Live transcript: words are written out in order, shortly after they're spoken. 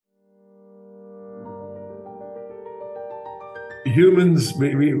humans,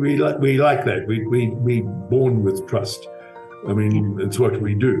 we like that. We born with trust. I mean, it's what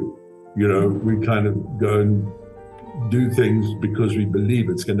we do. You know, we kind of go and do things because we believe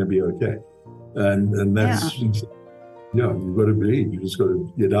it's going to be okay, and that's you've got to believe. You just got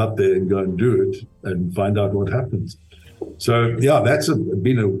to get out there and go and do it and find out what happens. So that's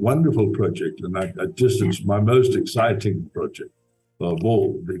been a wonderful project, and it's my most exciting project of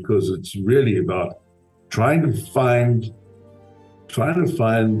all, because it's really about trying to find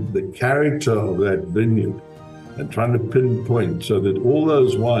the character of that vineyard and trying to pinpoint so that all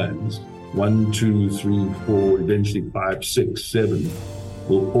those wines, 1, 2, 3, 4, eventually 5, 6, 7,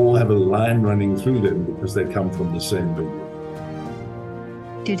 will all have a line running through them because they come from the same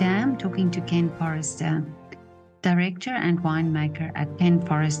vineyard. Today I'm talking to Ken Forrester, Director and Winemaker at Ken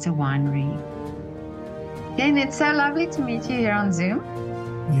Forrester Winery. Ken, it's so lovely to meet you here on Zoom.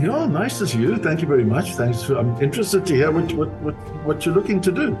 Yeah, nice to see you. Thank you very much. Thanks. I'm interested to hear what you're looking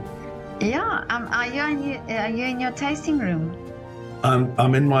to do. Yeah, are you in your tasting room?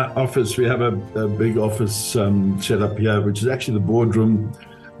 I'm in my office. We have a big office set up here, which is actually the boardroom.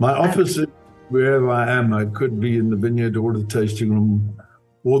 My office is wherever I am. I could be in the vineyard or the tasting room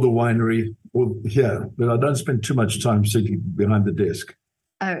or the winery or here, but I don't spend too much time sitting behind the desk.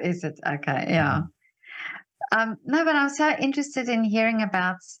 Oh, is it? Okay, yeah. No, but I'm so interested in hearing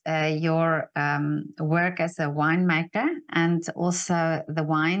about your work as a winemaker and also the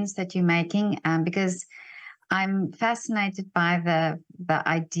wines that you're making, because I'm fascinated by the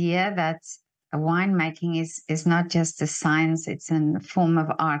idea that winemaking is not just a science, it's a form of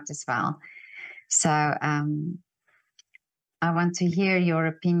art as well. So I want to hear your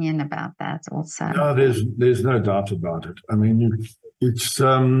opinion about that also. No, there's no doubt about it. I mean, it's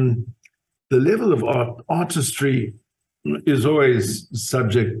the level of artistry is always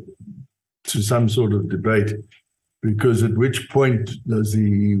subject to some sort of debate, because at which point does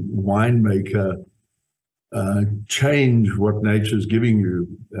the winemaker change what nature's giving you,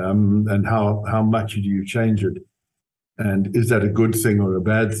 and how much do you change it? And is that a good thing or a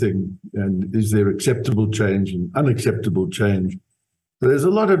bad thing? And is there acceptable change and unacceptable change? So there's a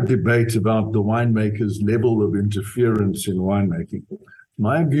lot of debate about the winemaker's level of interference in winemaking.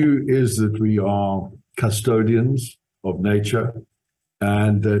 My view is that we are custodians of nature,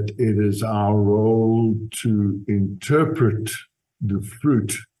 and that it is our role to interpret the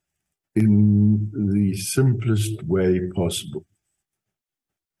fruit in the simplest way possible.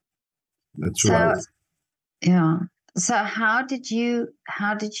 That's right. Yeah. So how did you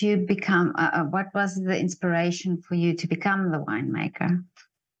become, what was the inspiration for you to become the winemaker?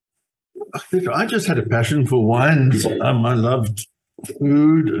 I just had a passion for wines. I loved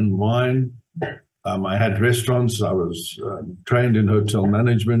food and wine. I had restaurants. I was trained in hotel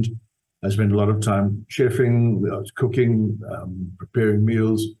management. I spent a lot of time chefing. I was cooking, preparing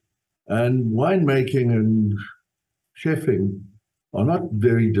meals. And winemaking and chefing are not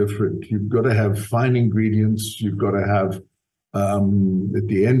very different. You've got to have fine ingredients. You've got to have, at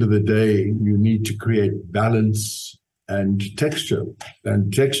the end of the day, you need to create balance and texture.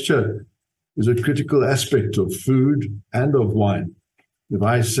 And texture is a critical aspect of food and of wine. If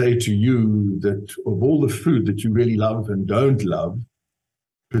I say to you that of all the food that you really love and don't love,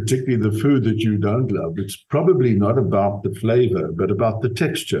 particularly the food that you don't love, it's probably not about the flavor, but about the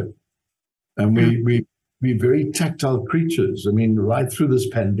texture. And we're very tactile creatures. I mean, right through this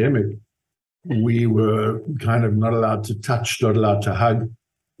pandemic, we were kind of not allowed to touch, not allowed to hug.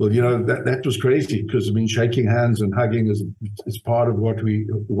 Well, you know, that was crazy, because I mean, shaking hands and hugging is part of what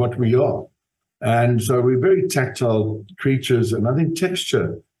we are. And so we're very tactile creatures, and I think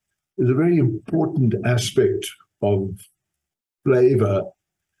texture is a very important aspect of flavor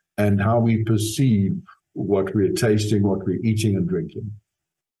and how we perceive what we're tasting, what we're eating and drinking.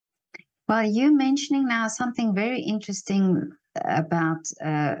 Well, you're mentioning now something very interesting about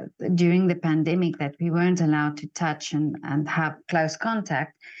during the pandemic, that we weren't allowed to touch and have close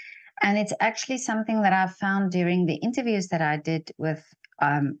contact. And it's actually something that I found during the interviews that I did with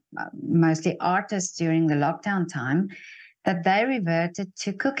mostly artists during the lockdown time, that they reverted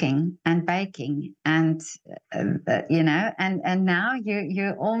to cooking and baking, and and now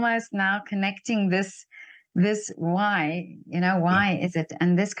you're almost now connecting this why is it?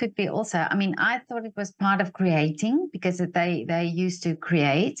 And this could be also, I mean, I thought it was part of creating, because they used to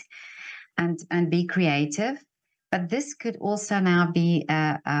create and be creative, but this could also now be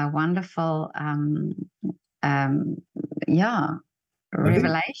a wonderful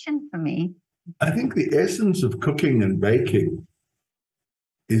revelation for me. I think the essence of cooking and baking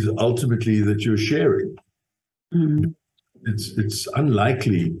is ultimately that you're sharing. Mm. It's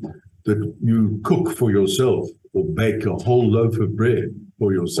unlikely that you cook for yourself or bake a whole loaf of bread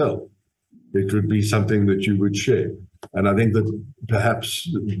for yourself. It would be something that you would share. And I think that perhaps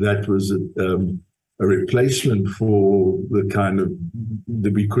that was a replacement for the kind of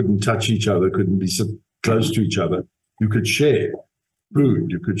that we couldn't touch each other, couldn't be so close to each other. You could share food,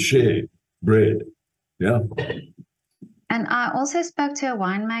 you could share bread. Yeah. And I also spoke to a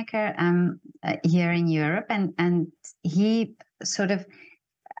winemaker here in Europe, and he sort of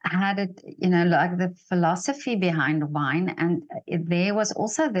had it, like the philosophy behind wine. And there was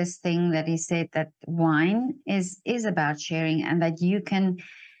also this thing that he said, that wine is about sharing, and that you can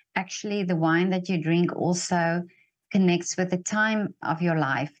actually, the wine that you drink also connects with the time of your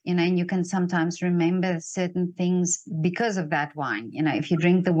life, and you can sometimes remember certain things because of that wine. If you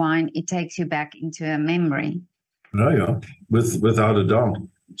drink the wine, it takes you back into a memory. No, yeah, without a doubt.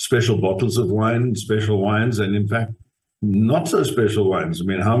 Special bottles of wine, special wines, and in fact, not so special wines. I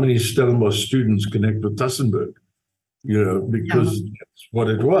mean, how many Stellenbosch students connect with Tussenberg? Because that's what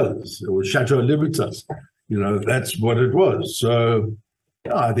it was. Or Chateau Libertas, that's what it was. So,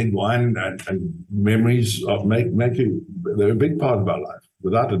 yeah, I think wine and memories they're a big part of our life,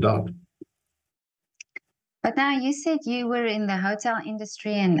 without a doubt. But now you said you were in the hotel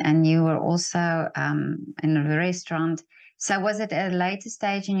industry and you were also in a restaurant. So was it at a later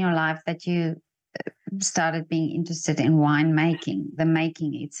stage in your life that you started being interested in winemaking, the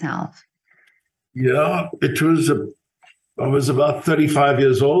making itself? Yeah, I was about 35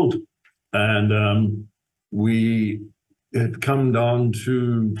 years old, and we had come down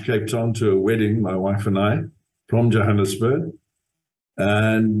to Cape Town to a wedding, my wife and I, from Johannesburg.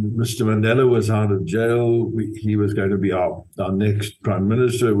 And Mr. Mandela was out of jail. He was going to be our next prime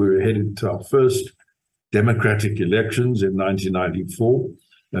minister. We were headed to our first democratic elections in 1994.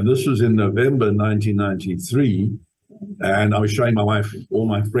 And this was in November 1993. And I was showing my wife all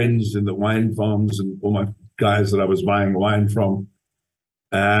my friends in the wine farms and all my guys that I was buying wine from.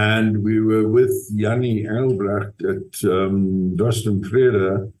 And we were with Jannie Engelbrecht at Dorsten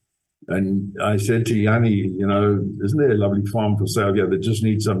Frere. And I said to Jannie, isn't there a lovely farm for sale here that just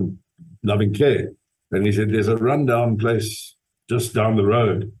needs some loving care? And he said, there's a rundown place just down the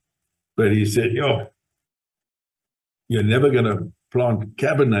road. But he said, you're never going to plant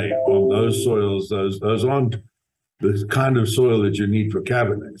Cabernet on those soils. Those aren't the kind of soil that you need for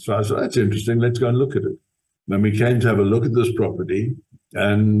Cabernet. So I said, that's interesting. Let's go and look at it. Then we came to have a look at this property,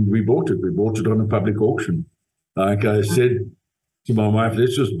 and we bought it. We bought it on a public auction. Like I said to my wife,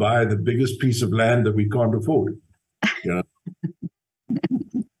 let's just buy the biggest piece of land that we can't afford.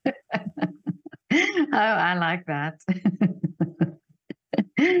 Oh, I like that.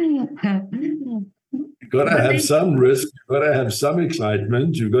 You've got to have some risk. You've got to have some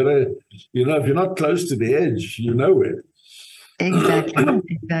excitement. You've got to, if you're not close to the edge, you know it.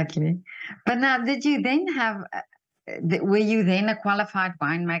 Exactly. But now, did you then were you then a qualified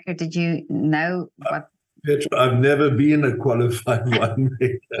winemaker? Did you know what? Petra, I've never been a qualified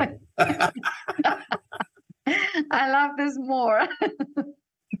winemaker. I love this more.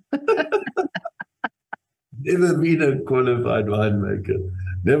 Never been a qualified winemaker.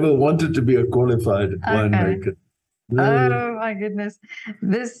 Never wanted to be a qualified winemaker. No. Oh my goodness.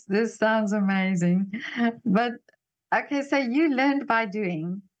 This sounds amazing. But okay, so you learned by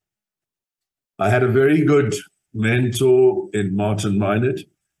doing. I had a very good mentor in Martin Meinert.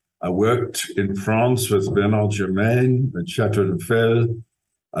 I worked in France with Bernard Germain at Chateau de Fel.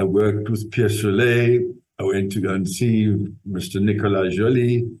 I worked with Pierre Soleil. I went to go and see Mr. Nicolas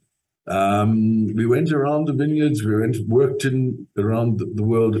Joly. We went around the vineyards. We worked around the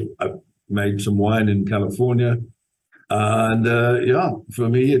world. I made some wine in California. And for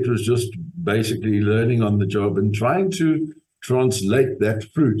me, it was just basically learning on the job and trying to translate that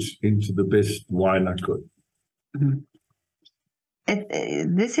fruit into the best wine I could. Mm-hmm.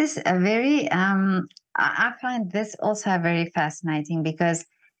 This is a very, I find this also very fascinating, because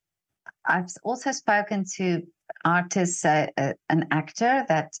I've also spoken to artists, an actor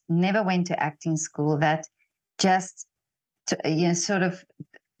that never went to acting school, that just sort of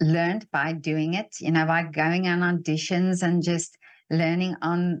learned by doing it, by going on auditions and just learning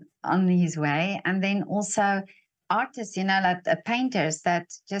on his way. And then also artists, like painters that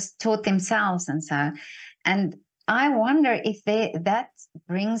just taught themselves and so. And I wonder if that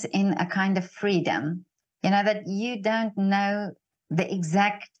brings in a kind of freedom, that you don't know the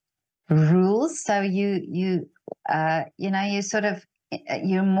exact rules, so you sort of,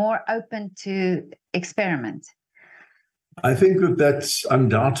 you're more open to experiment. I think that's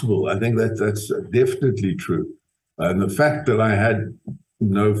undoubtable. I think that's definitely true. And the fact that I had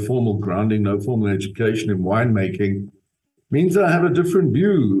no formal grounding, no formal education in winemaking, means that I have a different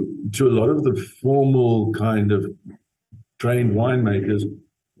view to a lot of the formal kind of trained winemakers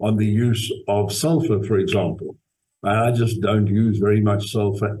on the use of sulfur, for example. I just don't use very much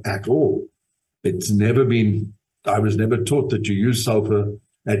sulfur at all. It's never been, I was never taught that you use sulfur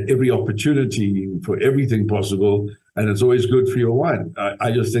at every opportunity for everything possible, and it's always good for your wine.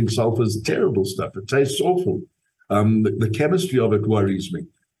 I just think sulfur is terrible stuff. It tastes awful. The chemistry of it worries me.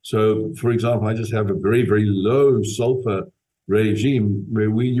 So, for example, I just have a very, very low sulfur regime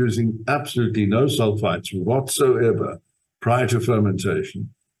where we're using absolutely no sulfites whatsoever prior to fermentation.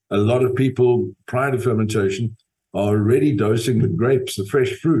 A lot of people prior to fermentation are already dosing the grapes, the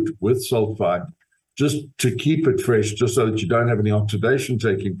fresh fruit, with sulfite just to keep it fresh, just so that you don't have any oxidation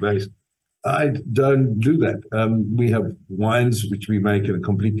taking place. I don't do that. We have wines which we make in a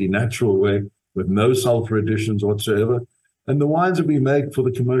completely natural way with no sulfur additions whatsoever. And the wines that we make for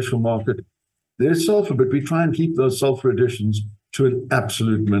the commercial market, there's sulfur, but we try and keep those sulfur additions to an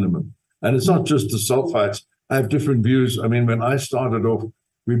absolute minimum. And it's not just the sulfites. I have different views. I mean, when I started off,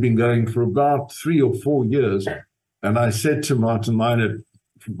 we've been going for about 3 or 4 years. And I said to Martin Meinert,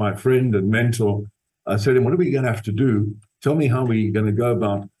 my friend and mentor, I said to him, what are we going to have to do? Tell me how we're going to go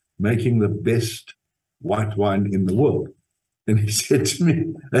about making the best white wine in the world. And he said to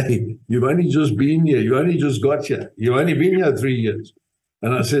me, hey, you've only just been here. You only just got here. You've only been here 3 years.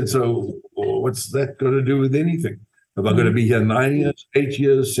 And I said, so what's that got to do with anything? Have I got to be here 9 years, 8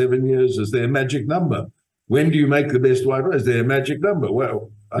 years, 7 years? Is there a magic number? When do you make the best white wine? Is there a magic number?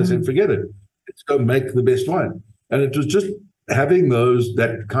 Well, I said, forget it. Let's go make the best wine. And it was just having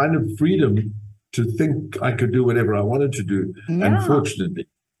that kind of freedom to think I could do whatever I wanted to do. Yeah. And fortunately,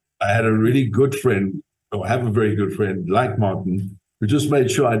 I had a really good friend, or have a very good friend like Martin, who just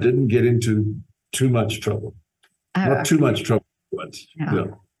made sure I didn't get into too much trouble. Not too much trouble. But, yeah,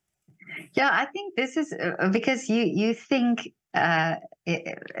 I think this is because you think, I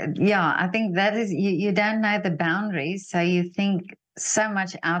think that is, you don't know the boundaries, so you think so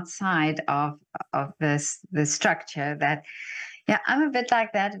much outside of the structure that, I'm a bit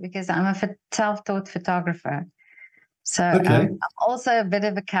like that because I'm a self-taught photographer. So I'm also a bit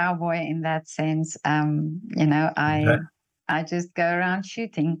of a cowboy in that sense. I just go around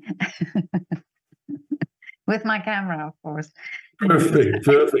shooting with my camera, of course. Perfect.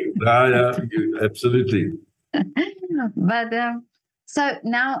 Absolutely. But so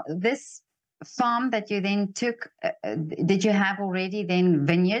now this farm that you then took, did you have already then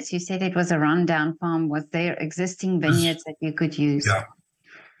vineyards? You said it was a rundown farm. Was there existing vineyards that you could use? Yeah,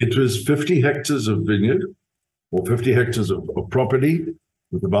 it was 50 hectares of vineyard, or 50 hectares of property,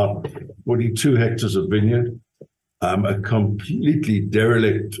 with about 42 hectares of vineyard, a completely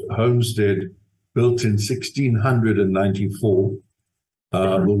derelict homestead built in 1694.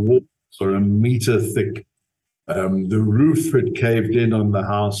 The walls are a meter thick. The roof had caved in on the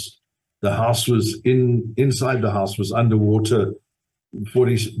house. The house was inside the house was underwater,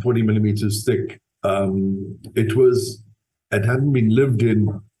 40 millimeters thick. It hadn't been lived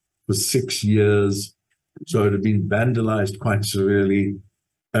in for 6 years, so it had been vandalized quite severely.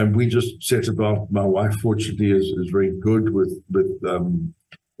 And we just set about, my wife fortunately is very good with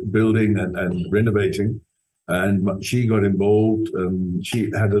building and renovating. And she got involved. She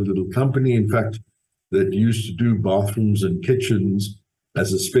had a little company, in fact, that used to do bathrooms and kitchens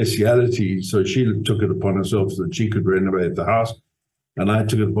as a speciality. So she took it upon herself so that she could renovate the house. And I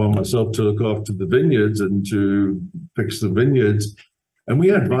took it upon myself to look after the vineyards and to fix the vineyards. And we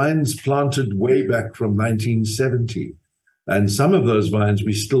had vines planted way back from 1970. And some of those vines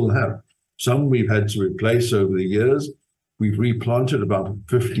we still have. Some we've had to replace over the years. We've replanted about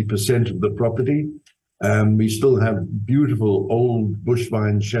 50% of the property. We still have beautiful old bush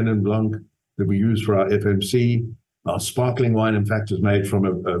vine Chenin Blanc that we use for our FMC. Our sparkling wine, in fact, is made from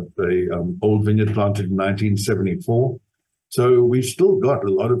a old vineyard planted in 1974. So we've still got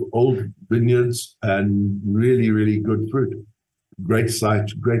a lot of old vineyards and really, really good fruit. Great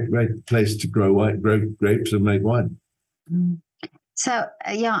site, great place to grow grapes and make wine. So,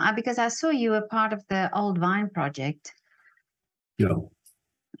 because I saw you were part of the Old Vine Project. Yeah.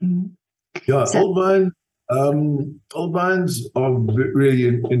 Yeah, old vines are really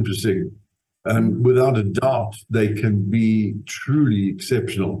interesting. And without a doubt, they can be truly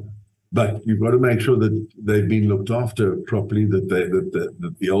exceptional. But you've got to make sure that they've been looked after properly, that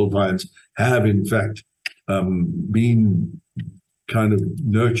the old vines have, in fact, been kind of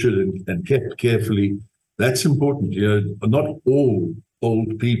nurtured and kept carefully. That's important. Not all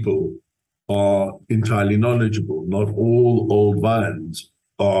old people are entirely knowledgeable. Not all old vines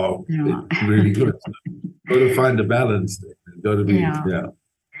are really good. You've got to find a balance there. You've got to be,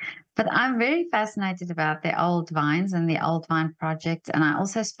 But I'm very fascinated about the old vines and the old vine project. And I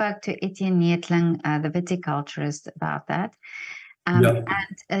also spoke to Etienne Neetling, the viticulturist, about that. Yeah.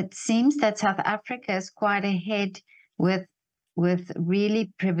 And it seems that South Africa is quite ahead with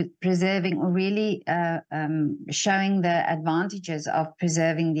really preserving or really showing the advantages of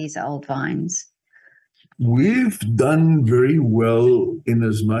preserving these old vines. We've done very well in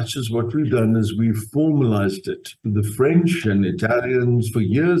as much as what we've done is we've formalized it. The French and Italians for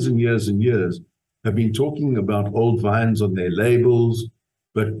years and years and years have been talking about old vines on their labels,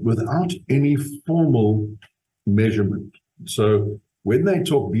 but without any formal measurement. So when they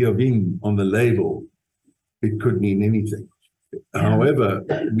talk Biavin on the label, it could mean anything. However,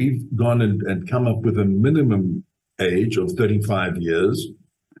 we've gone and come up with a minimum age of 35 years,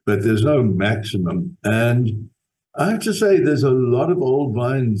 but there's no maximum. And I have to say, there's a lot of old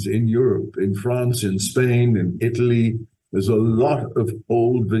vines in Europe, in France, in Spain, in Italy. There's a lot of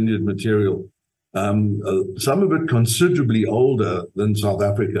old vineyard material. Some of it considerably older than South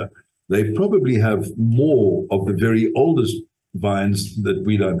Africa. They probably have more of the very oldest vines that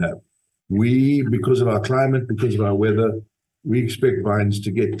we don't have. We, because of our climate, because of our weather, we expect vines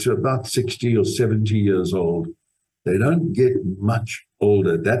to get to about 60 or 70 years old. They don't get much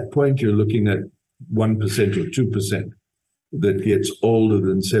older. At that point, you're looking at 1% or 2% that gets older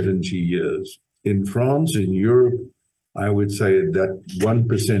than 70 years. In France, in Europe, I would say that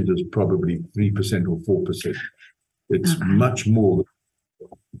 1% is probably 3% or 4%. It's much more.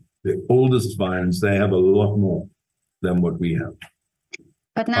 The oldest vines, they have a lot more than what we have.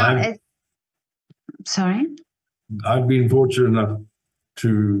 But now, sorry? I've been fortunate enough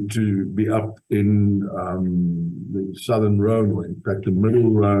to be up in the southern Rhone, or in fact the middle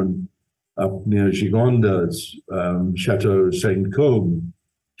Rhone, up near Gigonda's Chateau Saint Côme,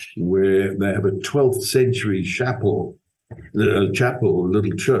 where they have a 12th century chapel, a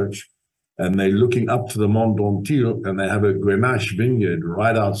little church, and they're looking up to the Mont d'Antil, and they have a Grenache vineyard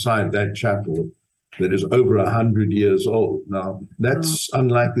right outside that chapel that is over 100 years old. Now, that's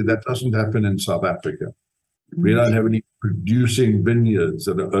unlikely. That doesn't happen in South Africa. We don't have any producing vineyards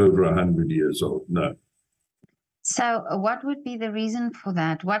that are over 100 years old, no. So what would be the reason for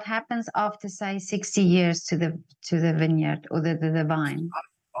that? What happens after, say, 60 years to the vineyard or the vine?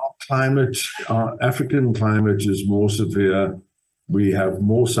 Our climate, our African climate is more severe. We have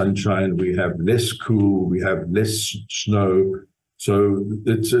more sunshine, we have less cool, we have less snow. So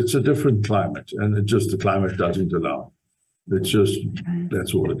it's a different climate, and the climate doesn't allow. It's just,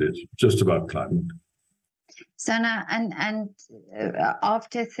 that's all it is, just about climate. So now, and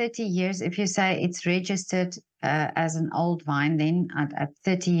after 30 years, if you say it's registered as an old vine, then at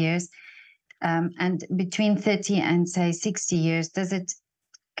 30 years, and between 30 and say 60 years, does it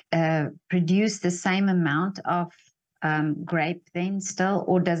produce the same amount of grape then still,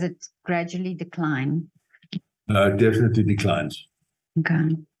 or does it gradually decline? Definitely declines.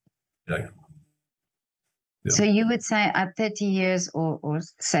 Okay. Yeah. Yeah. So you would say at 30 years or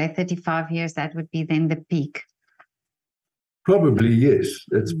say 35 years, that would be then the peak? Probably, yes.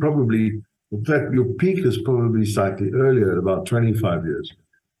 It's probably, in fact, your peak is probably slightly earlier, about 25 years.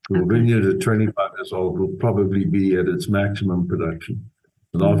 Your vineyard at 25 years old will probably be at its maximum production.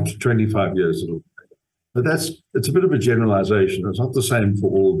 And after 25 years, but it's a bit of a generalization. It's not the same for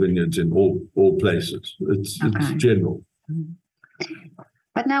all vineyards in all places. It's general.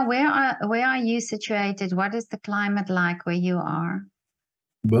 But now, where are you situated? What is the climate like where you are?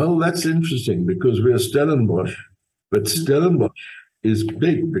 Well, that's interesting because we're Stellenbosch, but Stellenbosch is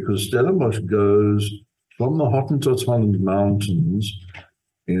big because Stellenbosch goes from the Hottentot Holland Mountains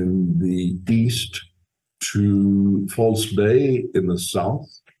in the east to False Bay in the south,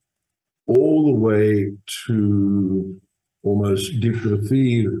 all the way to almost Diepkloof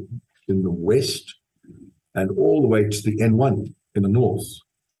in the west, and all the way to the N1 in the north.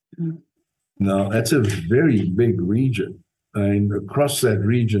 Now, that's a very big region. And across that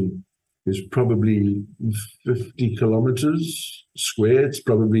region is probably 50 kilometers square. It's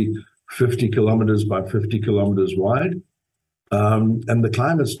probably 50 kilometers by 50 kilometers wide. And the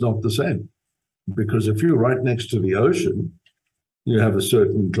climate's not the same. Because if you're right next to the ocean, you have a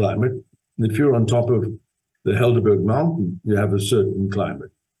certain climate. And if you're on top of the Helderberg Mountain, you have a certain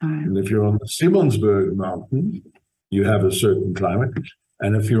climate. And if you're on the Simonsberg Mountain, you have a certain climate.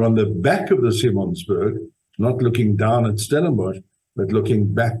 And if you're on the back of the Simonsberg, not looking down at Stellenbosch, but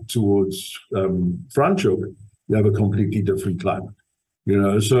looking back towards Franschhoek, you have a completely different climate.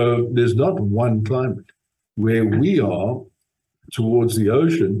 So there's not one climate. Where we are towards the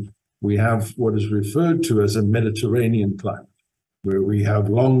ocean, we have what is referred to as a Mediterranean climate, where we have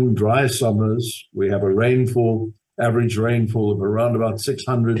long, dry summers, we have a rainfall average rainfall of around about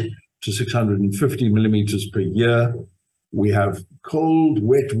 600 to 650 millimeters per year. We have cold,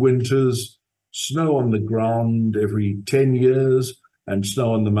 wet winters, snow on the ground every 10 years, and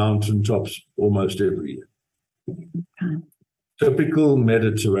snow on the mountaintops almost every year. Okay. Typical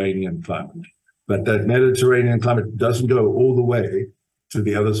Mediterranean climate. But that Mediterranean climate doesn't go all the way to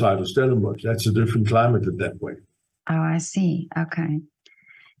the other side of Stellenbosch. That's a different climate at that way. Oh, I see. Okay.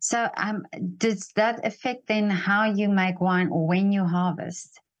 So does that affect then how you make wine or when you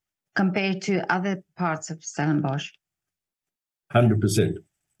harvest compared to other parts of Stellenbosch? 100%.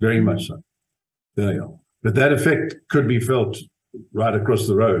 Very much so. There you are. But that effect could be felt right across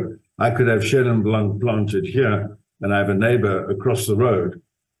the road. I could have Chenin Blanc planted here, and I have a neighbor across the road,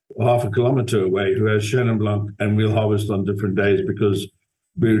 half a kilometer away, who has Chenin Blanc, and we'll harvest on different days because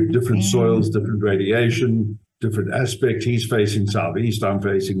we're different soils, different radiation, different aspect. He's facing southeast, I'm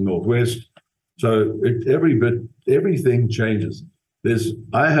facing northwest. So everything changes.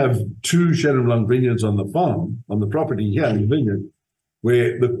 I have 2 Chenin Blanc vineyards on the farm, on the property here in the vineyard,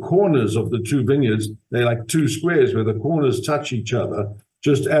 where the corners of the 2 vineyards, they're like 2 squares where the corners touch each other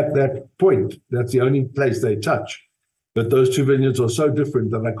just at that point. That's the only place they touch. But those 2 vineyards are so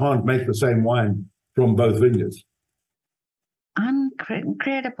different that I can't make the same wine from both vineyards.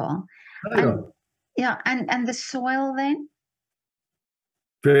 Incredible. Yeah. And the soil then?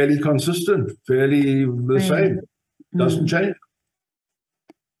 Fairly consistent, fairly the same. Doesn't change.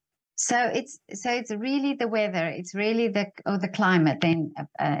 So it's really the weather, it's really the climate then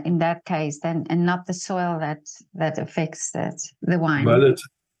in that case then, and not the soil that affects the wine. Well,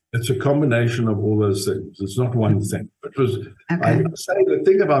 it's a combination of all those things. It's not one thing. I say the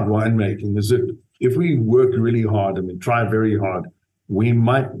thing about winemaking is that if we work really hard and we try very hard, we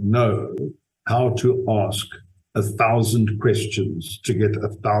might know how to ask 1,000 questions to get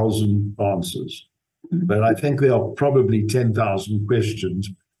 1,000 answers. Mm-hmm. But I think there are probably 10,000 questions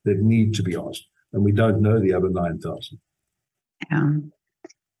that need to be asked, and we don't know the other 9,000. Yeah.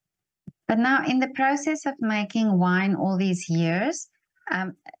 But now, in the process of making wine all these years,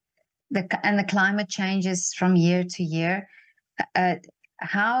 the climate changes from year to year.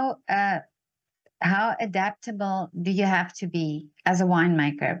 How adaptable do you have to be as a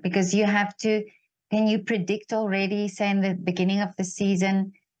winemaker? Because you have to. Can you predict already, say in the beginning of the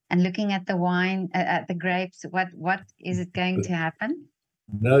season, and looking at the wine, at the grapes, what is it going to happen?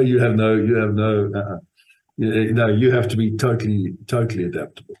 No, you have to be totally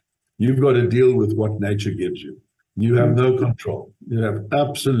adaptable. You've got to deal with what nature gives you. You have no control. You have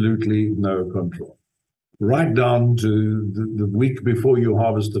absolutely no control. Right down to the week before you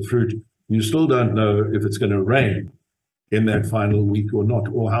harvest the fruit, you still don't know if it's going to rain in that final week or not,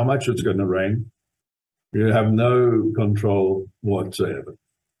 or how much it's going to rain. You have no control whatsoever.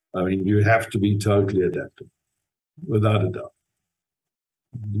 I mean, you have to be totally adaptable, without a doubt.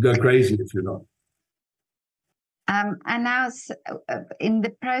 You go crazy if you're not. And now, in the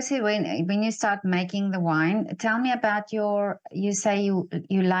process, when you start making the wine, tell me about you say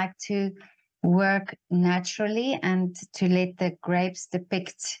you like to work naturally and to let the grapes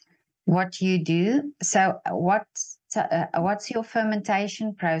depict what you do. So what's your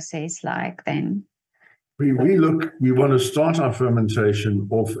fermentation process like then? We want to start our fermentation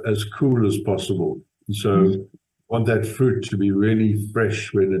off as cool as possible. So want that fruit to be really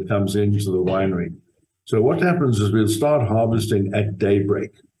fresh when it comes into the winery. So what happens is we'll start harvesting at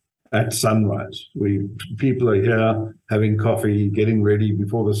daybreak, at sunrise. People are here having coffee, getting ready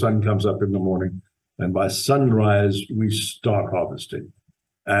before the sun comes up in the morning. And by sunrise, we start harvesting.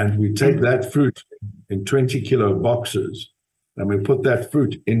 And we take that fruit in 20-kilo boxes, and we put that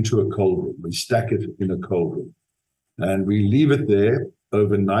fruit into a cold room. We stack it in a cold room. And we leave it there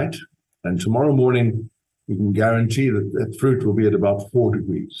overnight. And tomorrow morning, we can guarantee that fruit will be at about 4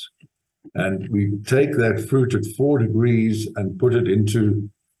 degrees. And we take that fruit at 4 degrees and bring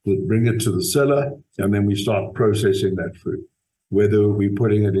it to the cellar, and then we start processing that fruit. Whether we're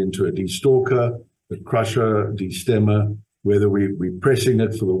putting it into a destalker, a crusher, destemmer, whether we're pressing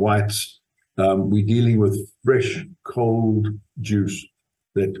it for the whites, we're dealing with fresh, cold juice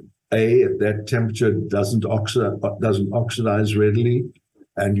that at that temperature doesn't oxidize readily,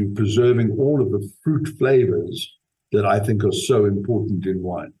 and you're preserving all of the fruit flavors that I think are so important in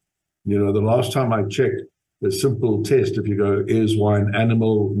wine. You know, the last time I checked, the simple test, if you go, is wine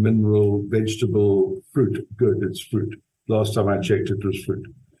animal, mineral, vegetable, fruit? Good, it's fruit. Last time I checked, it was fruit.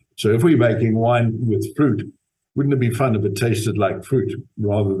 So if we're making wine with fruit, wouldn't it be fun if it tasted like fruit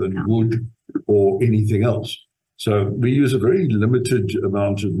rather than wood or anything else? So we use a very limited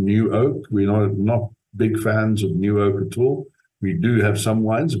amount of new oak. We're not big fans of new oak at all. We do have some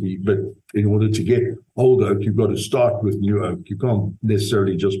wines, but in order to get old oak, you've got to start with new oak. You can't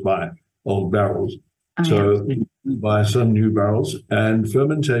necessarily just buy old barrels. Oh, So we buy some new barrels, and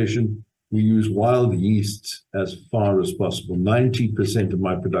fermentation, we use wild yeasts as far as possible. 90% of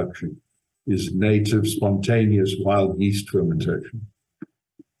my production is native, spontaneous wild yeast fermentation.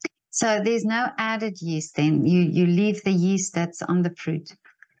 So there's no added yeast then. You leave the yeast that's on the fruit.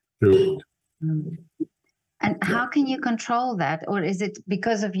 Correct. Mm. And how can you control that? Or is it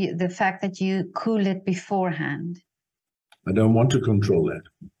because of the fact that you cool it beforehand? I don't want to control that.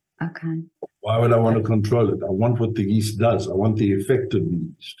 Okay. Why would I want to control it? I want what the yeast does. I want the effect of the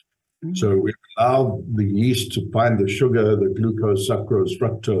yeast. Mm. So we allow the yeast to find the sugar, the glucose, sucrose,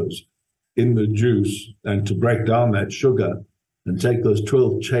 fructose in the juice, and to break down that sugar and take those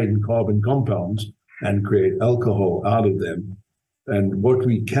 12-chain carbon compounds and create alcohol out of them. And what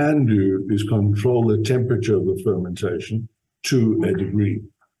we can do is control the temperature of the fermentation to a degree,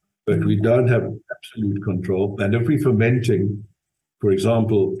 but we don't have absolute control. And if we're fermenting, for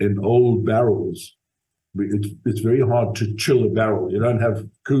example, in old barrels, it's very hard to chill a barrel. You don't have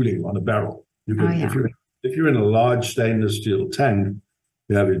cooling on a barrel. You can, if you're in a large stainless steel tank,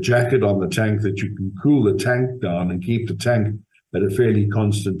 you have a jacket on the tank that you can cool the tank down and keep the tank at a fairly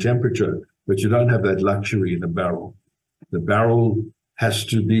constant temperature, but you don't have that luxury in a barrel. The barrel has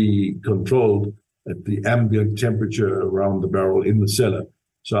to be controlled at the ambient temperature around the barrel in the cellar.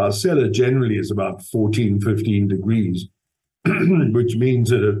 So our cellar generally is about 14, 15 degrees, which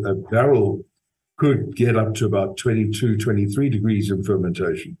means that a barrel could get up to about 22, 23 degrees in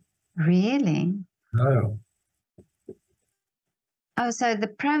fermentation. Really? No. Oh, so the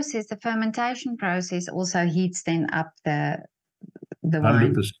fermentation process also heats then up the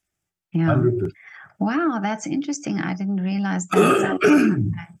wine. 100%. Yeah. 100%. Wow, that's interesting. I didn't realize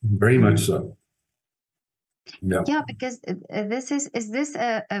that. Very much so. Yeah. Yeah, because is this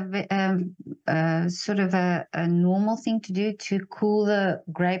a sort of a normal thing to do, to cool the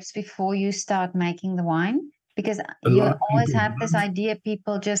grapes before you start making the wine? Because you always have this idea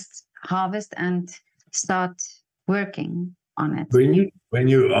people just harvest and start working on it. When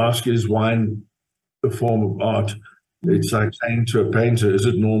you ask, is wine a form of art, it's like saying to a painter, is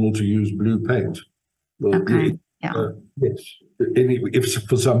it normal to use blue paint? Well, Okay. Yeah. yes. If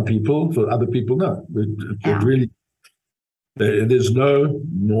for some people, for other people, no. It really, there's no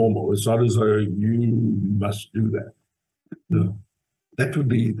normal. It's not as though you must do that. No. That would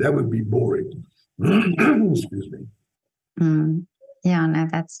be boring. Excuse me. Mm. Yeah, no,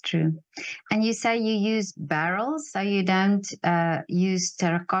 that's true. And you say you use barrels, so you don't use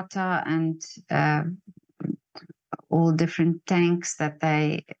terracotta and all different tanks that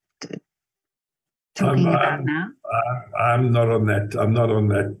they talking about now? I'm not on that. I'm not on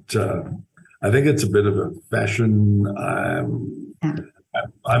that. I think it's a bit of a fashion.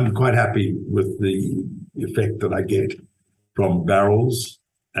 I'm quite happy with the effect that I get from barrels,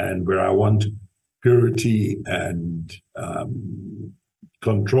 and where I want purity and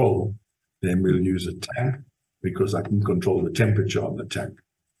control, then we'll use a tank because I can control the temperature on the tank.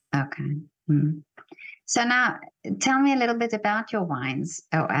 Okay. Mm. So now tell me a little bit about your wines.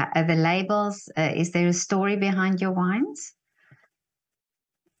 The labels, is there a story behind your wines?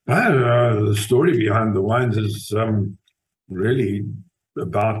 The story behind the wines is really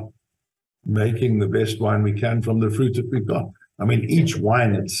about making the best wine we can from the fruit that we've got. I mean, each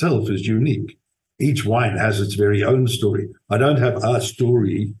wine itself is unique. Each wine has its very own story. I don't have a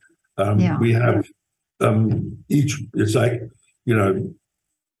story. We have it's like,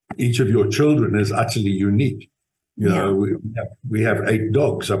 each of your children is utterly unique. We have 8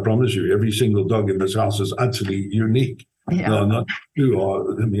 dogs. I promise you, every single dog in this house is utterly unique. Yeah. No, not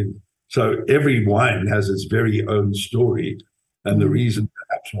two. So every wine has its very own story, and the reason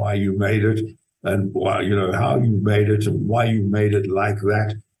perhaps why you made it, and why, how you made it, and why you made it like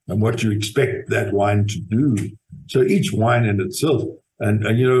that, and what you expect that wine to do. So each wine in itself, and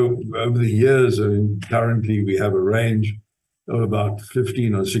over the years, currently we have a range of about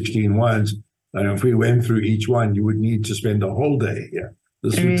 15 or 16 wines. And if we went through each one, you would need to spend a whole day here.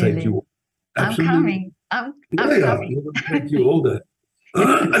 This would take you. Absolutely. I'm coming. It would take you all day.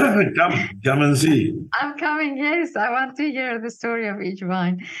 Come and see. I'm coming. Yes, I want to hear the story of each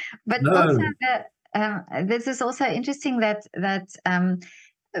wine. But also, this is also interesting that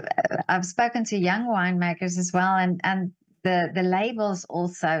I've spoken to young winemakers as well, and the labels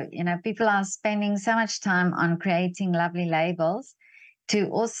also. People are spending so much time on creating lovely labels to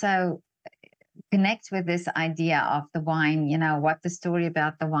also connect with this idea of the wine, what the story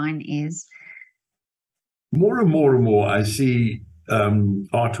about the wine is. More and more and more, I see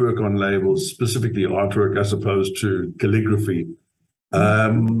artwork on labels, specifically artwork as opposed to calligraphy.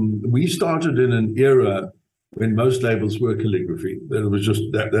 We started in an era when most labels were calligraphy. It was just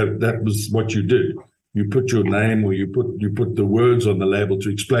that was what you did. You put your name, or you put the words on the label to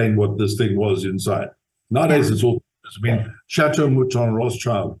explain what this thing was inside. Nowadays, it's all. I mean, Chateau Mouton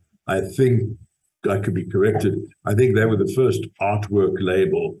Rothschild, I think, I could be corrected, I think they were the first artwork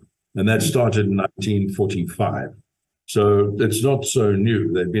label, and that started in 1945. So it's not so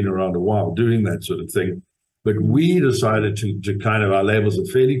new. They've been around a while doing that sort of thing. But we decided to kind of, our labels are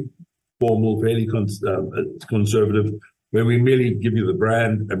fairly formal, fairly conservative, where we merely give you the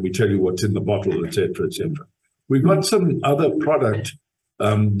brand and we tell you what's in the bottle, et cetera, et cetera. We've got some other product,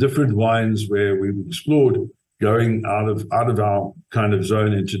 different wines where we've explored going out of our kind of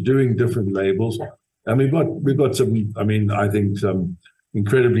zone into doing different labels. And we've got some, I mean, I think some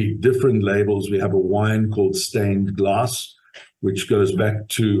incredibly different labels. We have a wine called Stained Glass, which goes back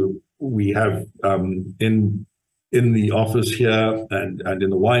to, we have in the office here and in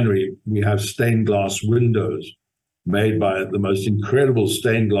the winery, we have stained glass windows made by the most incredible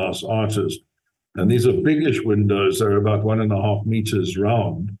stained glass artists. And these are biggish windows. They're about 1.5 meters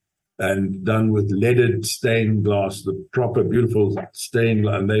round and done with leaded stained glass, the proper, beautiful stained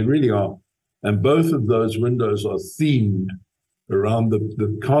glass. And they really are. And both of those windows are themed around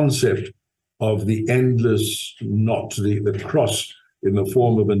the concept of the endless knot, the cross in the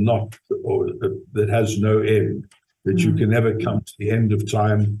form of a knot that has no end, that you can never come to the end of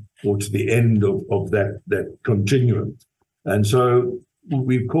time or to the end of that continuum. And so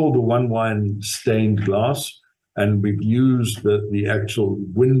we've called the one wine Stained Glass, and we've used the actual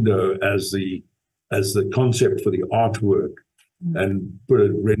window as the concept for the artwork, and put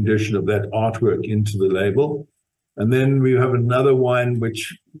a rendition of that artwork into the label. And then we have another wine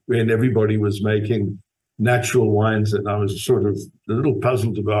when everybody was making natural wines, and I was sort of a little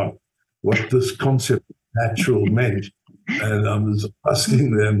puzzled about what this concept of natural meant. And I was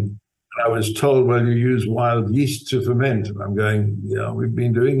asking them, I was told, well, you use wild yeast to ferment. And I'm going, yeah, we've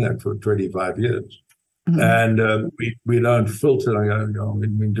been doing that for 25 years. And we don't filter. I go, oh,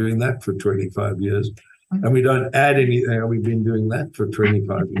 we've been doing that for 25 years. And we don't add anything. We've been doing that for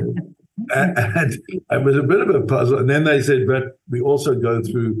 25 years. And it was a bit of a puzzle. And then they said, but we also go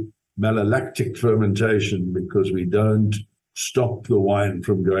through malolactic fermentation because we don't stop the wine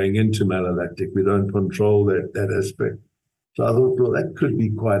from going into malolactic. We don't control that aspect. So I thought, well, that could be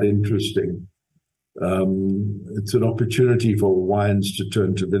quite interesting. It's an opportunity for wines to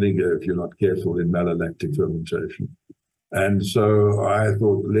turn to vinegar if you're not careful in malolactic fermentation. And so I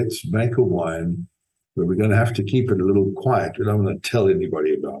thought, let's make a wine, but we're going to have to keep it a little quiet. We don't want to tell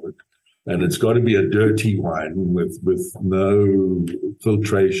anybody about it. And it's got to be a dirty wine with no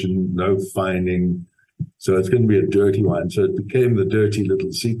filtration, no fining. So it's going to be a dirty wine. So it became the dirty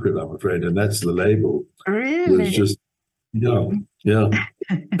little secret, I'm afraid. And that's the label. Really? It's just, yeah.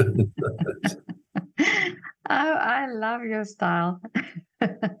 Oh, I love your style.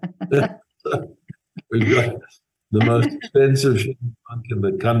 We've got the most expensive Chenin Blanc in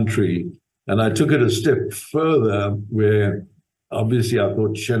the country. And I took it a step further where obviously I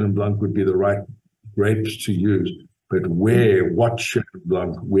thought Chenin Blanc would be the right grapes to use. But what Chenin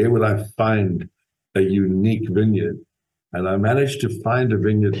Blanc? Where would I find a unique vineyard? And I managed to find a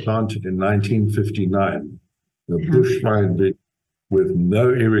vineyard planted in 1959, a bushvine vineyard with no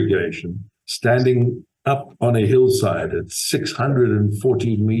irrigation, standing up on a hillside at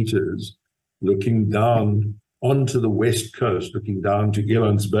 640 meters, looking down onto the west coast, looking down to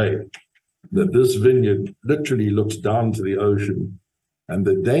Elands Bay. That this vineyard literally looks down to the ocean, and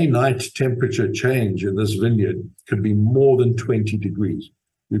the day-night temperature change in this vineyard could be more than 20 degrees.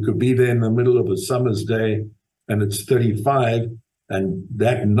 You could be there in the middle of a summer's day, and it's 35, and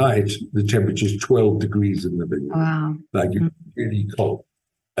that night the temperature is 12 degrees in the vineyard. Wow. Like it's really cold.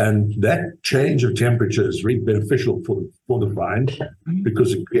 And that change of temperature is really beneficial for the vine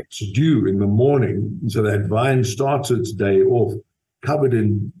because it gets dew in the morning. So that vine starts its day off covered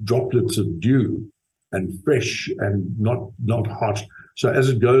in droplets of dew and fresh and not hot. So as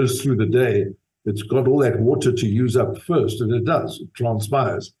it goes through the day, it's got all that water to use up first, and it does, it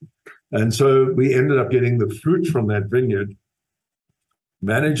transpires. And so we ended up getting the fruit from that vineyard,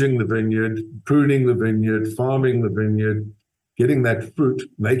 managing the vineyard, pruning the vineyard, farming the vineyard, getting that fruit,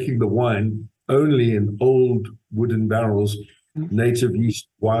 making the wine only in old wooden barrels, native yeast,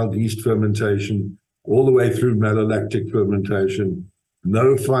 wild yeast fermentation, all the way through malolactic fermentation,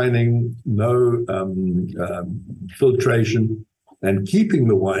 no fining, no filtration, and keeping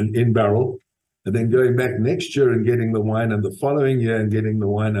the wine in barrel, and then going back next year and getting the wine, and the following year and getting the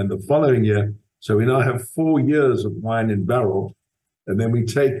wine, and the following year. So we now have 4 years of wine in barrel, And then we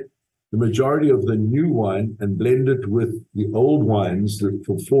take the majority of the new wine and blend it with the old wines that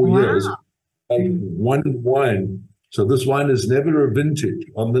for 4 years, make one wine. So this wine is never a vintage.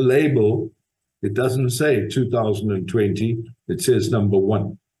 On the label, it doesn't say 2020, it says number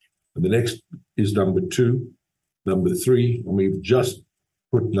 1. And the next is number 2, number 3, and we've just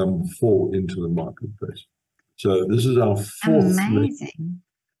put number 4 into the marketplace. So this is our 4th. Amazing.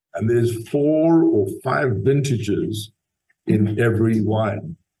 And there's 4 or 5 vintages in every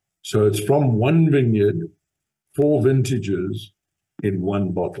wine. So it's from one vineyard, 4 vintages in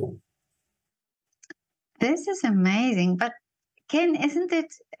one bottle. This is amazing. But Ken, isn't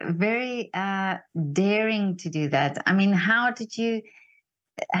it very daring to do that? I mean, how did you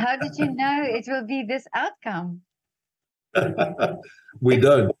know it will be this outcome? We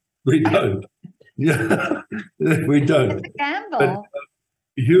don't. Yeah, we don't. It's a gamble. But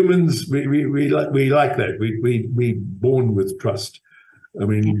humans, we like that. We born with trust. I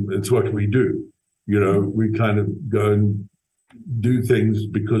mean, it's what we do. You know, we kind of go and do things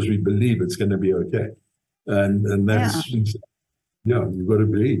because we believe it's going to be okay. And that's, you've got to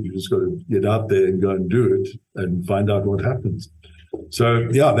believe. You just got to get out there and go and do it and find out what happens. So,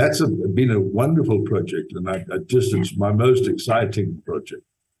 yeah, that's been a wonderful project. And it's my most exciting project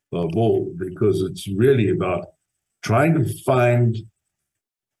of all, because it's really about trying to find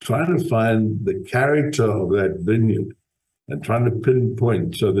the character of that vineyard and trying to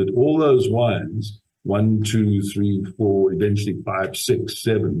pinpoint so that all those wines, 1, 2, 3, 4, eventually 5, 6,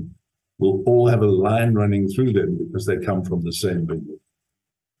 7, will all have a line running through them because they come from the same vineyard.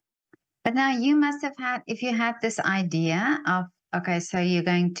 But now you must have had, if you had this idea of, okay, so you're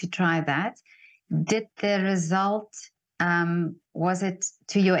going to try that, did the result, was it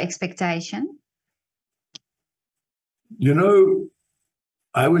to your expectation? You know,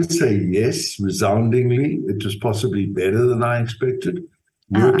 I would say yes, resoundingly. It was possibly better than I expected.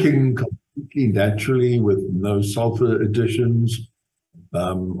 Working completely naturally with no sulfur additions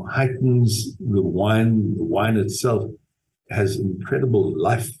heightens the wine. The wine itself has incredible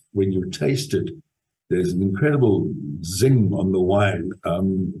life when you taste it. There's an incredible zing on the wine.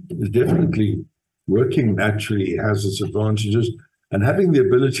 Definitely working naturally has its advantages. And having the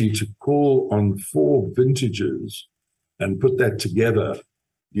ability to call on 4 vintages and put that together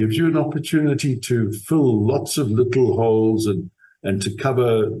gives you an opportunity to fill lots of little holes and to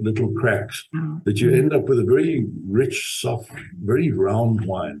cover little cracks, that you end up with a very rich, soft, very round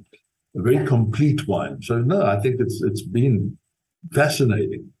wine, a very complete wine. So no, I think it's been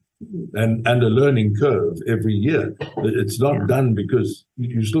fascinating and a learning curve every year. It's not done because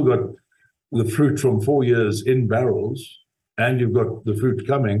you still got the fruit from 4 years in barrels and you've got the fruit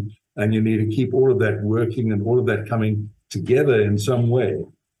coming, and you need to keep all of that working and all of that coming together in some way.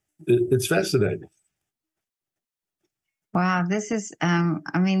 It's fascinating. Wow, this is,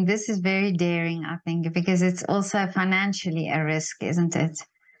 this is very daring, I think, because it's also financially a risk, isn't it,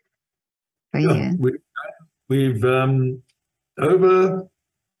 for you? We've had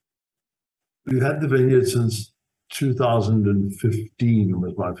the vineyard since 2015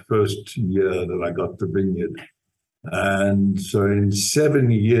 was my first year that I got the vineyard. And so in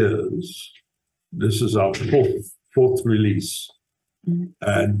 7 years, this is our fourth release.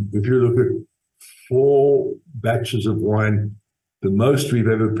 And if you look at 4 batches of wine, the most we've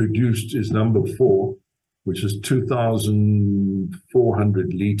ever produced is number 4, which is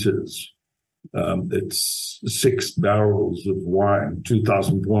 2,400 liters. It's 6 barrels of wine,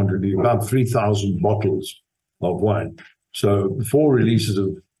 2,400, about 3,000 bottles of wine. So 4 releases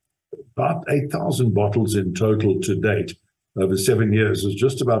of about 8,000 bottles in total to date over 7 years. It's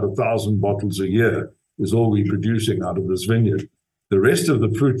just about 1,000 bottles a year is all we're producing out of this vineyard. The rest of the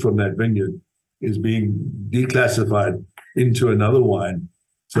fruit from that vineyard is being declassified into another wine.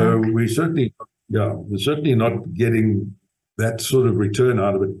 So we're certainly not getting that sort of return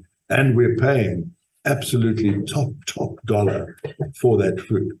out of it. And we're paying absolutely top dollar for that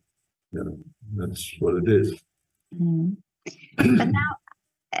fruit. You know, that's what it is. But now,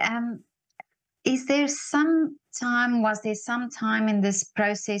 was there some time in this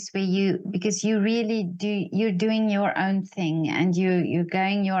process where because you really you're doing your own thing and you're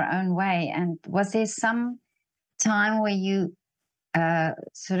going your own way, and was there some time where you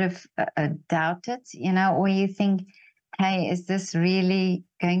sort of doubted, or you think, hey, is this really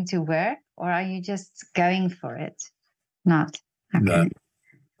going to work, or are you just going for it? Not. Okay. No.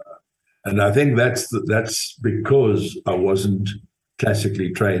 And I think that's because I wasn't classically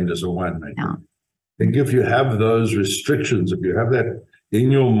trained as a winemaker. No. I think if you have those restrictions, if you have that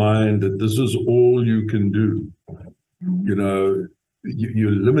in your mind that this is all you can do,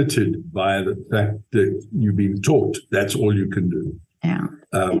 you're limited by the fact that you've been taught that's all you can do. Yeah.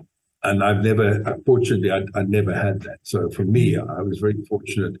 And unfortunately, I never had that. So for me, I was very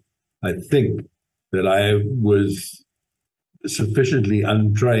fortunate. I think that I was sufficiently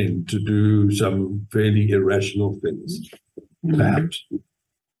untrained to do some fairly irrational things. Perhaps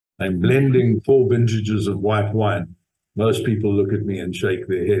I'm blending 4 vintages of white wine. Most people look at me and shake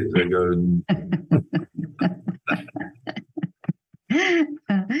their heads. They go,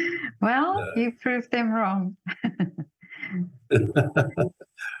 well, you proved them wrong.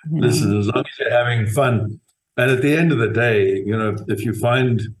 listen, as long as you're having fun. And at the end of the day,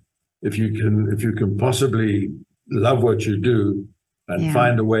 if you can possibly love what you do and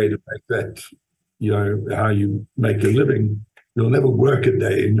find a way to make that, how you make a living, you'll never work a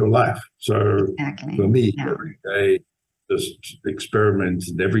day in your life. So for me, every day, just experiment,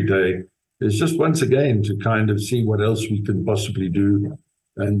 and every day is just once again to kind of see what else we can possibly do.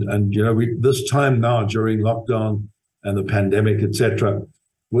 And this time now during lockdown and the pandemic, etc.,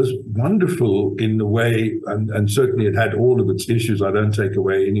 was wonderful in the way, and certainly it had all of its issues. I don't take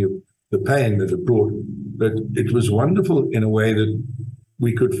away any of the pain that it brought, but it was wonderful in a way that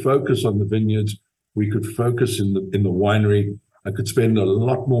we could focus on the vineyards, we could focus in the winery. I could spend a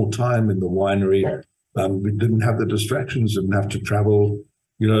lot more time in the winery. We didn't have the distractions, didn't have to travel,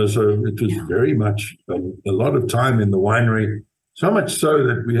 so it was very much a lot of time in the winery, so much so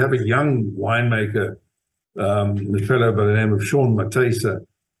that we have a young winemaker, a fellow by the name of Sean Matesa,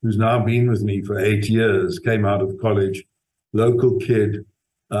 who's now been with me for 8 years, came out of college, local kid,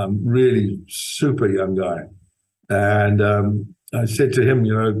 really super young guy. And I said to him,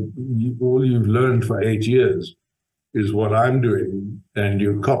 all you've learned for 8 years is what I'm doing, and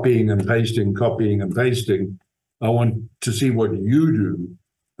you're copying and pasting. I want to see what you do,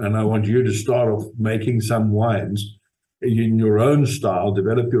 and I want you to start off making some wines in your own style,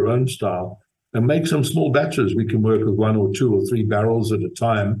 develop your own style, and make some small batches. We can work with 1 or 2 or 3 barrels at a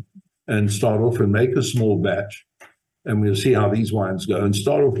time and start off and make a small batch, and we'll see how these wines go, and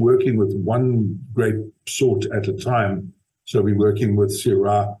start off working with 1 grape sort at a time. So we're working with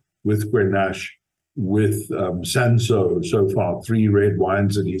Syrah, with Grenache, with Sanso so far, 3 red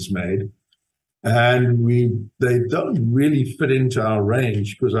wines that he's made. And they don't really fit into our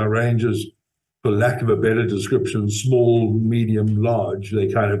range, because our range is, for lack of a better description, small, medium, large. They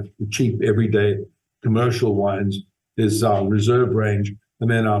kind of cheap, everyday commercial wines is our reserve range, and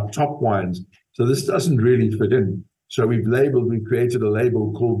then our top wines. So this doesn't really fit in. So we created a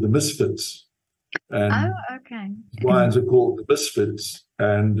label called the Misfits. And wines are called the Misfits,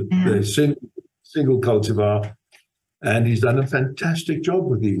 and they're single cultivar, and he's done a fantastic job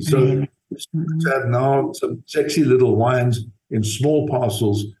with these. So we have now some sexy little wines in small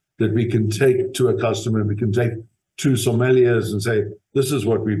parcels that we can take to a customer, we can take to sommeliers and say, this is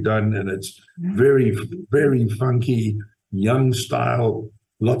what we've done, and it's very, very funky, young style,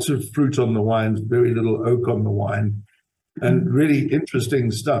 lots of fruit on the wines, very little oak on the wine, and really interesting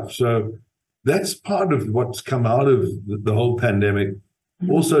stuff. So that's part of what's come out of the whole pandemic.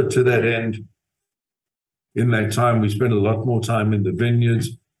 Also, to that end, in that time, we spent a lot more time in the vineyards.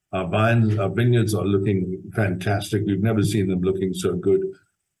 Our vineyards are looking fantastic. We've never seen them looking so good.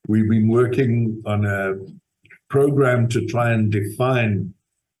 We've been working on a program to try and define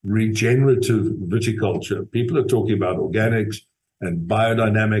regenerative viticulture. People are talking about organics and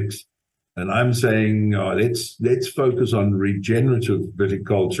biodynamics, and I'm saying, let's focus on regenerative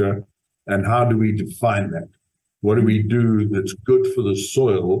viticulture. And how do we define that? What do we do that's good for the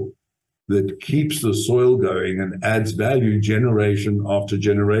soil, that keeps the soil going and adds value generation after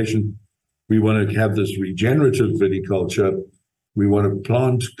generation? We want to have this regenerative viticulture. We want to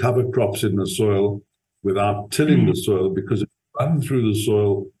plant cover crops in the soil without tilling the soil, because if you run through the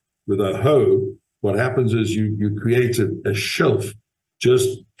soil with a hoe, what happens is you create a shelf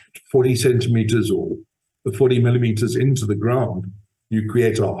just 40 centimeters or 40 millimeters into the ground. You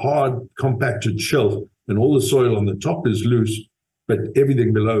create a hard, compacted shelf, and all the soil on the top is loose, but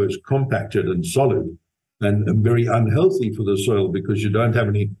everything below is compacted and solid, and very unhealthy for the soil, because you don't have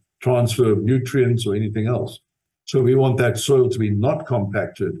any transfer of nutrients or anything else. So we want that soil to be not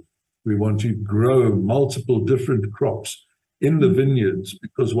compacted. We want to grow multiple different crops in the vineyards,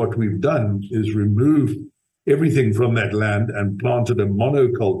 because what we've done is remove everything from that land and planted a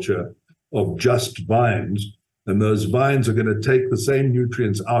monoculture of just vines. And those vines are going to take the same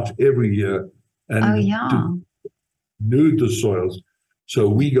nutrients out every year and denude the soils. So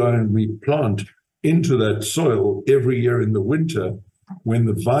we go and we plant into that soil every year in the winter when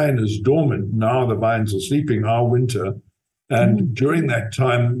the vine is dormant. Now the vines are sleeping our winter. And during that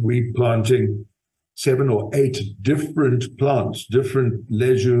time, we're planting 7 or 8 different plants, different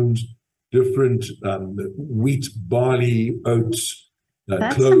legumes, different wheat, barley, oats,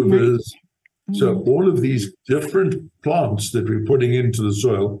 That's clovers. So amazing. all of these different plants that we're putting into the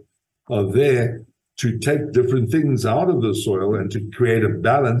soil are there to take different things out of the soil and to create a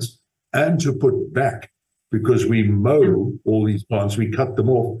balance and to put back, because we mow all these plants, we cut them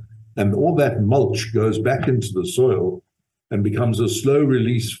off, and all that mulch goes back into the soil and becomes a slow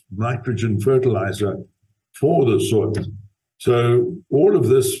release nitrogen fertilizer for the soil. So all of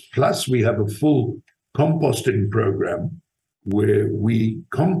this, plus we have a full composting program where we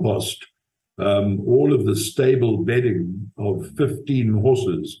compost all of the stable bedding of 15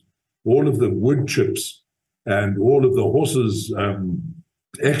 horses, all of the wood chips, and all of the horses'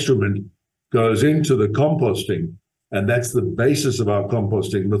 excrement goes into the composting. And that's the basis of our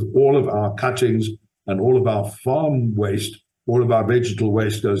composting, with all of our cuttings and all of our farm waste, all of our vegetal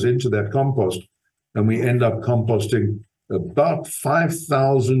waste goes into that compost. And we end up composting about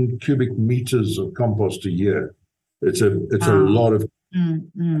 5,000 cubic meters of compost a year. It's a lot of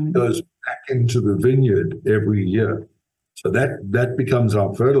goes back into the vineyard every year. So that becomes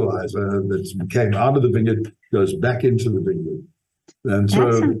our fertilizer that came out of the vineyard, goes back into the vineyard. And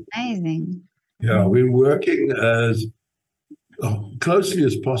That's so, amazing. yeah, we're working as closely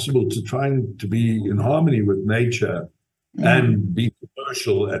as possible to trying to be in harmony with nature and be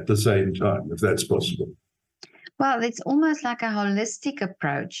commercial at the same time, if that's possible. Well, it's almost like a holistic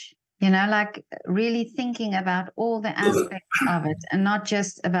approach, like really thinking about all the aspects of it, and not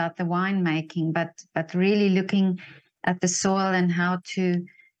just about the winemaking, but really looking at the soil and how to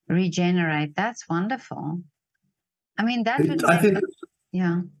regenerate. That's wonderful. I mean, that would I think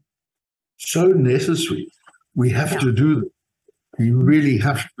so necessary. We have to do that. We really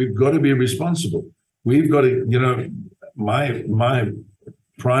have. We've got to be responsible. We've got to, my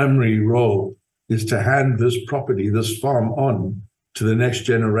primary role is to hand this property, this farm, on to the next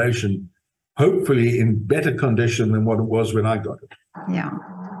generation, hopefully in better condition than what it was when I got it. Yeah.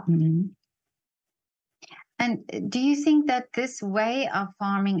 Mm-hmm. And do you think that this way of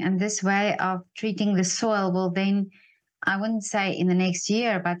farming and this way of treating the soil will then, I wouldn't say in the next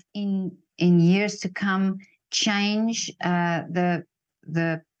year, but in years to come, change the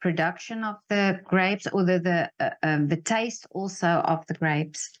production of the grapes, or the taste also of the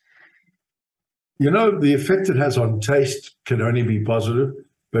grapes? The effect it has on taste can only be positive,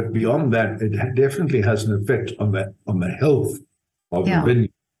 but beyond that, it definitely has an effect on the health of the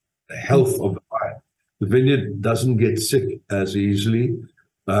vineyard, the health of the vine. The vineyard doesn't get sick as easily.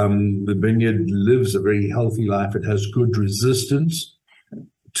 The vineyard lives a very healthy life. It has good resistance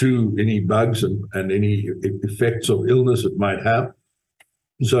to any bugs and any effects of illness it might have.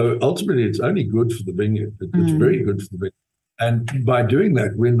 So ultimately, it's only good for the vineyard. It's very good for the vineyard. And by doing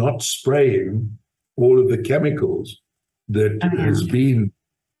that, we're not spraying all of the chemicals that has been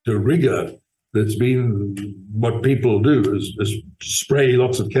the rigor that's been what people do is spray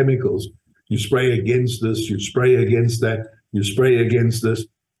lots of chemicals. You spray against this, you spray against that, you spray against this.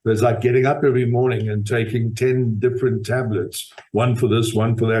 It's like getting up every morning and taking 10 different tablets, one for this,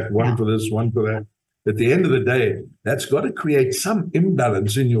 one for that, one for this, one for that. At the end of the day, that's got to create some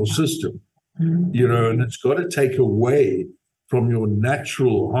imbalance in your system, and it's got to take away from your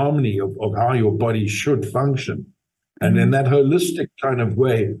natural harmony of how your body should function. And in that holistic kind of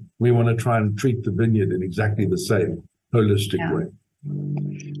way, we want to try and treat the vineyard in exactly the same holistic way.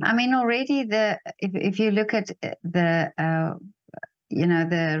 I mean, already if you look at the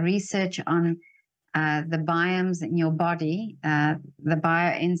research on the biomes in your body, the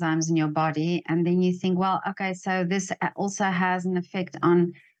bioenzymes in your body, and then you think, well, okay, so this also has an effect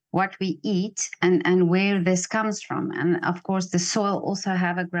on what we eat and where this comes from. And of course, the soil also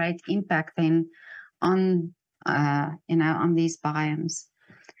have a great impact then on, on these biomes.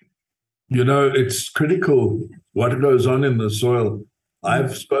 It's critical what goes on in the soil.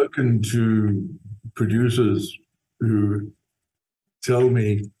 I've spoken to producers who tell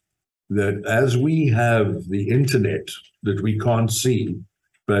me that as we have the internet that we can't see,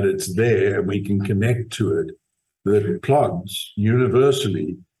 but it's there and we can connect to it, that plants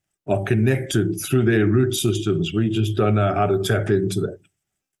universally are connected through their root systems. We just don't know how to tap into that.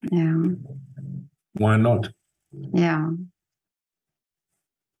 Yeah. Why not? Yeah.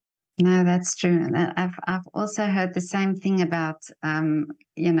 No, that's true. I've also heard the same thing about,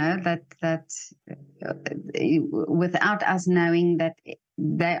 that without us knowing that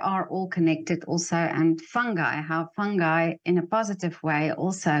they are all connected also, and how fungi in a positive way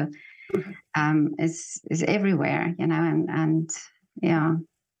also is everywhere, and yeah.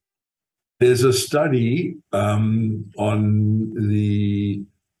 There's a study on the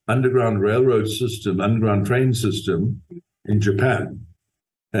underground railroad system, underground train system in Japan,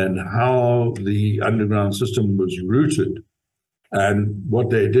 and how the underground system was rooted And what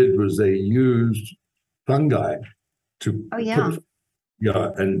they did was they used fungi to Oh, yeah.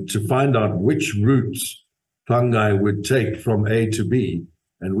 and to find out which routes fungi would take from A to B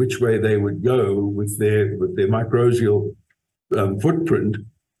and which way they would go with their mycorrhizal footprint.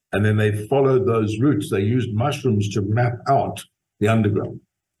 And then they followed those routes. They used mushrooms to map out the underground.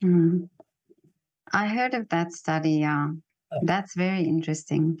 Mm. I heard of that study. Yeah, that's very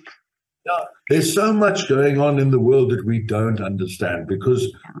interesting. Yeah, there's so much going on in the world that we don't understand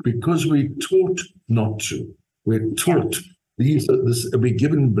because we're taught not to. We're taught we're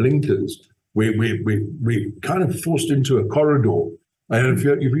given blinkers. We're kind of forced into a corridor, and if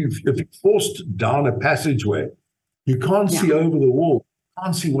you're forced down a passageway, you can't see over the wall. You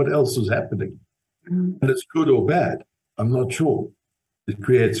can't see what else is happening, and it's good or bad. I'm not sure. It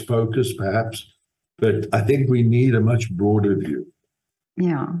creates focus, perhaps, but I think we need a much broader view.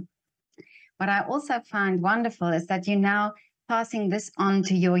 Yeah. What I also find wonderful is that you're now passing this on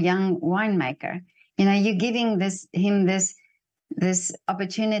to your young winemaker. You're giving him this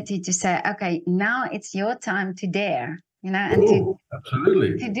opportunity to say, okay, now it's your time to dare, and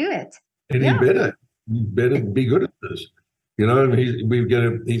absolutely to do it. And he better be good at this.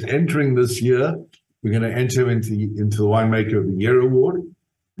 He's entering this year. We're going to enter into the Winemaker of the Year award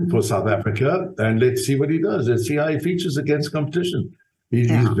for South Africa, and let's see what he does. Let's see how he features against competition. He's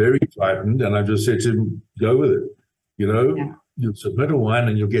very frightened, and I just said to him, go with it. You'll submit a wine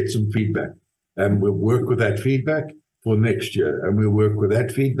and you'll get some feedback. And we'll work with that feedback for next year. And we'll work with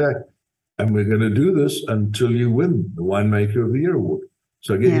that feedback. And we're going to do this until you win the Winemaker of the Year award.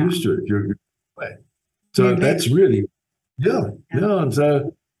 So get used to it. So that's really, And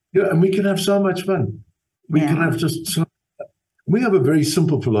so, and we can have so much fun. We can have we have a very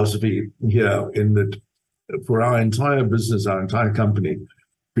simple philosophy here in that for our entire business, our entire company,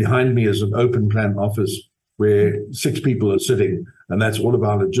 behind me is an open plan office where 6 people are sitting, and that's all of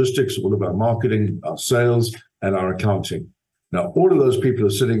our logistics, all of our marketing, our sales, and our accounting. Now, all of those people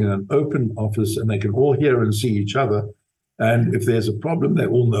are sitting in an open office, and they can all hear and see each other. And if there's a problem, they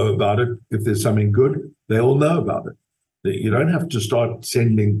all know about it. If there's something good, they all know about it. You don't have to start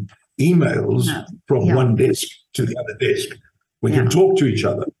sending emails from one desk to the other desk. We can talk to each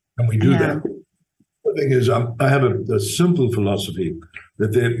other, and we do that. The thing is, I have a simple philosophy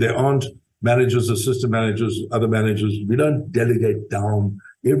that there aren't managers, assistant managers, other managers. We don't delegate down.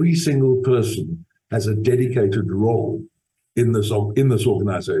 Every single person has a dedicated role in this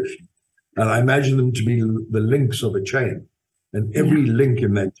organization, and I imagine them to be the links of a chain. And every link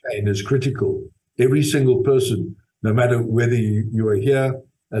in that chain is critical. Every single person, no matter whether you are here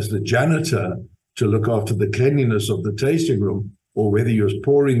as the janitor to look after the cleanliness of the tasting room, or whether you're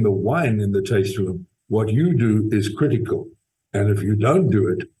pouring the wine in the tasting room, what you do is critical. And if you don't do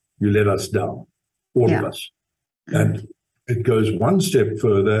it, you let us down, all of us. And it goes one step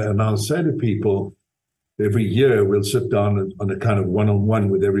further. And I'll say to people, every year we'll sit down on a kind of one-on-one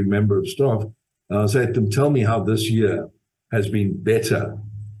with every member of staff. And I'll say to them, tell me how this year has been better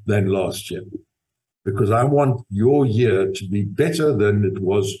than last year. Because I want your year to be better than it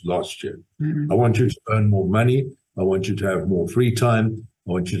was last year. I want you to earn more money. I want you to have more free time.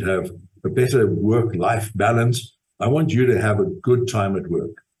 I want you to have a better work-life balance. I want you to have a good time at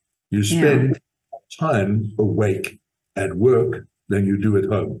work. You spend time awake at work than you do at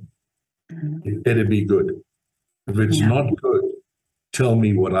home. It better be good. If it's not good, tell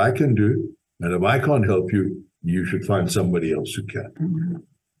me what I can do. And if I can't help you, you should find somebody else who can.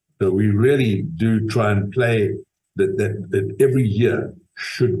 So we really do try and play that every year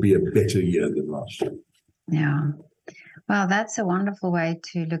should be a better year than last year. Yeah. Well, that's a wonderful way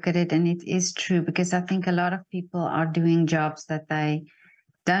to look at it. And it is true, because I think a lot of people are doing jobs that they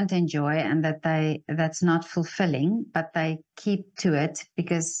don't enjoy and that's not fulfilling, but they keep to it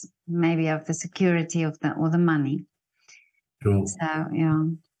because maybe of the security of or the money. Sure. So, yeah.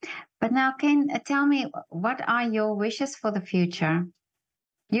 But now, Ken, tell me, what are your wishes for the future?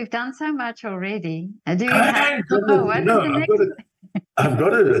 You've done so much already. Do you have? I've got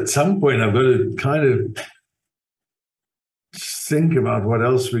to, at some point, I've got to kind of think about what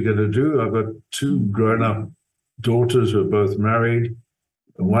else we're going to do. I've got 2 grown-up daughters who are both married.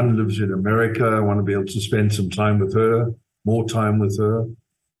 One lives in America. I want to be able to spend some time with her, more time with her.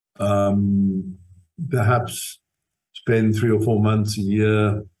 Perhaps spend 3 or 4 months a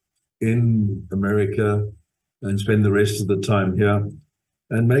year in America and spend the rest of the time here.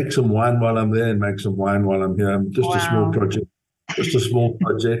 And make some wine while I'm there and make some wine while I'm here. Just a small project. Just a small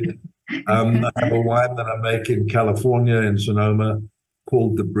project. I have a wine that I make in California, in Sonoma,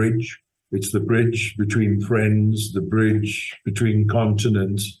 called The Bridge. It's the bridge between friends, the bridge between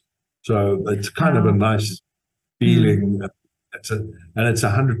continents. So it's kind of a nice feeling And it's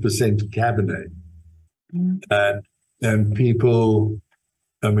 100% Cabernet. Mm. And people,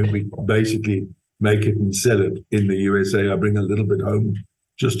 I mean, we basically make it and sell it in the USA. I bring a little bit home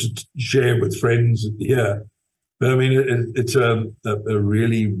just to share with friends here. But I mean, it's a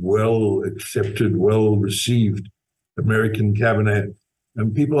really well accepted, well received American Cabernet.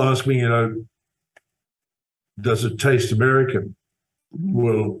 And people ask me, does it taste American?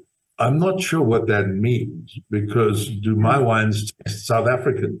 Well, I'm not sure what that means, because do my wines taste South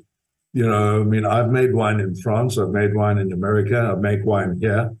African? I mean, I've made wine in France, I've made wine in America, I make wine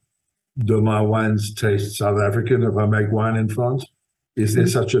here. Do my wines taste South African if I make wine in France? Is there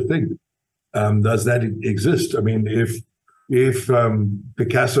such a thing? Does that exist? I mean, if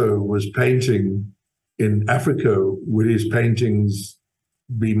Picasso was painting in Africa, would his paintings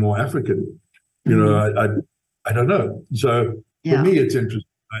be more African? I don't know. So for me, it's interesting.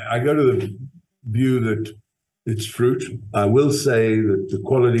 I go to the view that it's fruit. I will say that the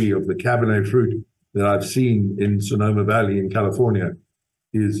quality of the Cabernet fruit that I've seen in Sonoma Valley in California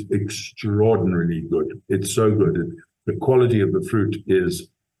is extraordinarily good. It's so good. The quality of the fruit is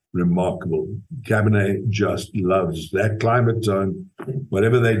remarkable. Cabernet just loves that climate zone.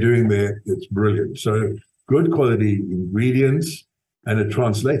 Whatever they're doing there, it's brilliant. So good quality ingredients, and it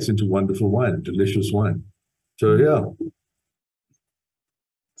translates into wonderful wine, delicious wine. So yeah.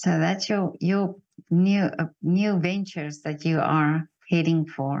 So that's your new ventures that you are heading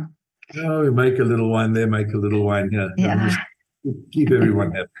for. Oh, we make a little wine there, make a little wine here. Yeah. Keep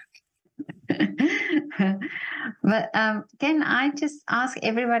everyone happy. But can I just ask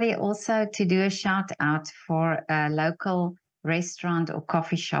everybody also to do a shout out for a local restaurant or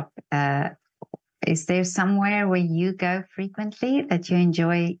coffee shop? Is there somewhere where you go frequently that you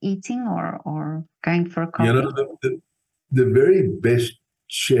enjoy eating or going for a coffee? The very best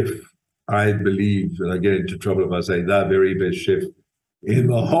chef, I believe, and I get into trouble if I say the very best chef in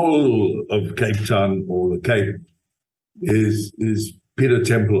the whole of Cape Town or the Cape is Peter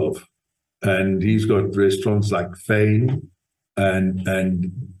Tempelhoff. And he's got restaurants like Fane,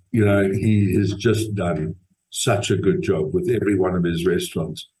 and he has just done such a good job with every one of his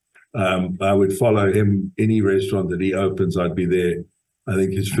restaurants. I would follow him. Any restaurant that he opens, I'd be there. I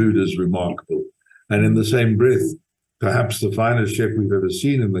think his food is remarkable. And in the same breath, perhaps the finest chef we've ever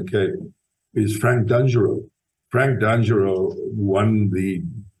seen in the Cape is Frank D'Angelo. Frank D'Angelo won the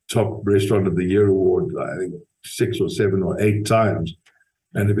top restaurant of the year award, I think 6 or 7 or 8 times.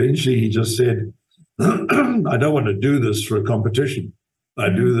 And eventually he just said, I don't want to do this for a competition. I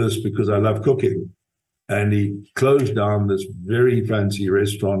do this because I love cooking. And he closed down this very fancy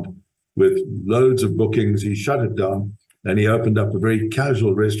restaurant with loads of bookings. He shut it down and he opened up a very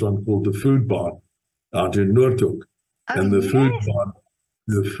casual restaurant called the Food Barn out in Noordhoek. And the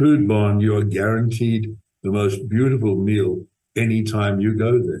Food Barn, you are guaranteed the most beautiful meal anytime you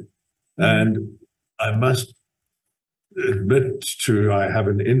go there. And I must admit I have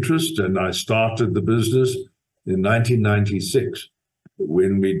an interest, and I started the business in 1996.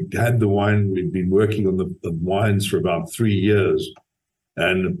 When we had the wine, we'd been working on the wines for about 3 years,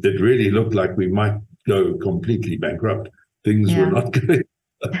 and it really looked like we might go completely bankrupt. Things were not going,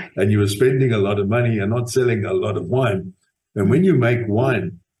 and you were spending a lot of money and not selling a lot of wine. And when you make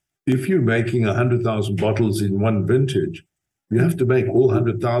wine, if you're making 100,000 bottles in one vintage, you have to make all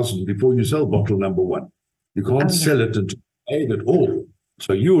 100,000 before you sell bottle number 1. You can't sell it until you paid it all.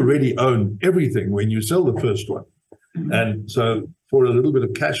 So you already own everything when you sell the first one. And so for a little bit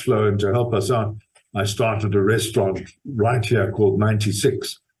of cash flow and to help us out, I started a restaurant right here called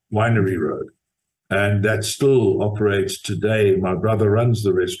 96 Winery Road. And that still operates today. My brother runs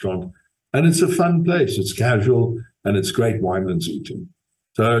the restaurant, and it's a fun place. It's casual and it's great wine and eating.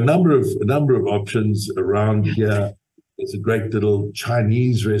 So a number of options around here. There's a great little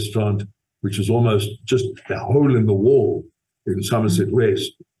Chinese restaurant, which is almost just a hole in the wall in Somerset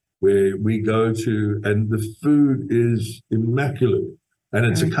West, where we go to, and the food is immaculate. And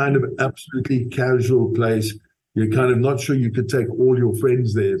it's a kind of absolutely casual place. You're kind of not sure you could take all your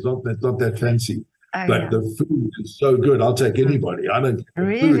friends there. It's not that fancy. But the food is so good. I'll take anybody. I don't care.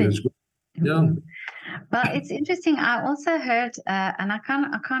 The food is good. Yeah. Well, it's interesting. I also heard, and I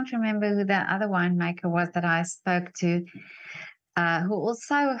can't remember who the other winemaker was that I spoke to, who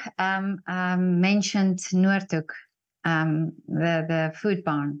also mentioned Noordhoek, the food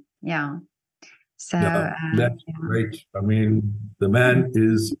barn. Yeah. So that's great. I mean, the man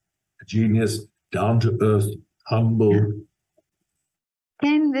is a genius, down to earth, humble.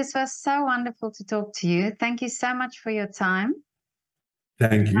 Ken, this was so wonderful to talk to you. Thank you so much for your time.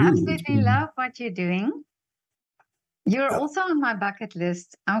 Thank you. I absolutely love what you're doing. You're also on my bucket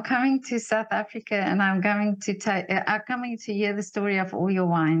list. I'm coming to South Africa, and I'm going to I'm coming to hear the story of all your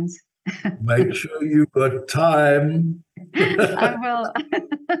wines. Make sure you've got time. I will.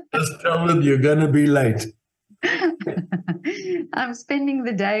 Just tell them you're going to be late. I'm spending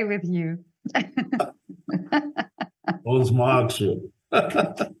the day with you. Those marks.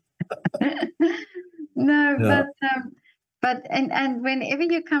 No, Yeah. but whenever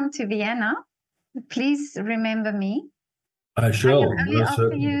you come to Vienna, please remember me. I shall.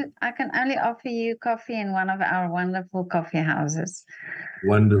 I can only offer you coffee in one of our wonderful coffee houses.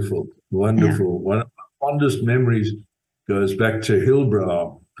 Wonderful, wonderful. Yeah. One of my fondest memories goes back to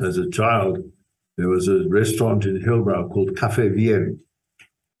Hillbrow. As a child, there was a restaurant in Hillbrow called Café Vienne.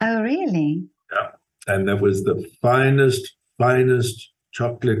 Oh, really? Yeah. And that was the finest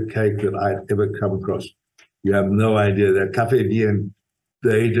chocolate cake that I'd ever come across. You have no idea that Café Vienne,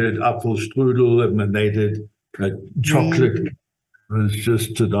 they did Apfelstrudel and they did chocolate. Really? It was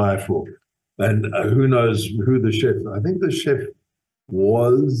just to die for. And who knows who the chef, I think the chef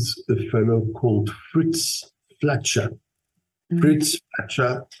was a fellow called Fritz Fletcher. Fritz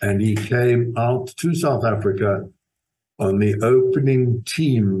Fletcher, and he came out to South Africa on the opening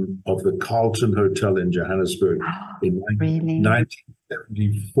team of the Carlton Hotel in Johannesburg in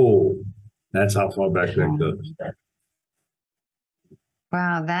 1974. That's how far back that goes.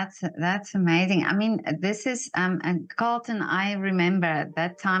 Wow, that's amazing. I mean, this is and Carlton. I remember at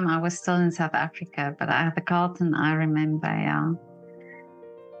that time I was still in South Africa, but the Carlton I remember. Yeah.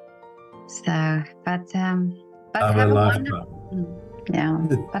 So, but have a wonderful,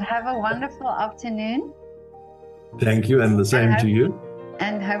 but have a wonderful afternoon. Thank you, and the same to you.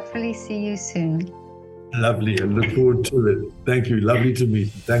 And hopefully see you soon. Lovely, and look forward to it. Thank you. Lovely to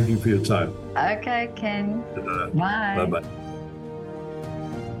meet you. Thank you for your time. Okay, Ken. Bye. Bye-bye.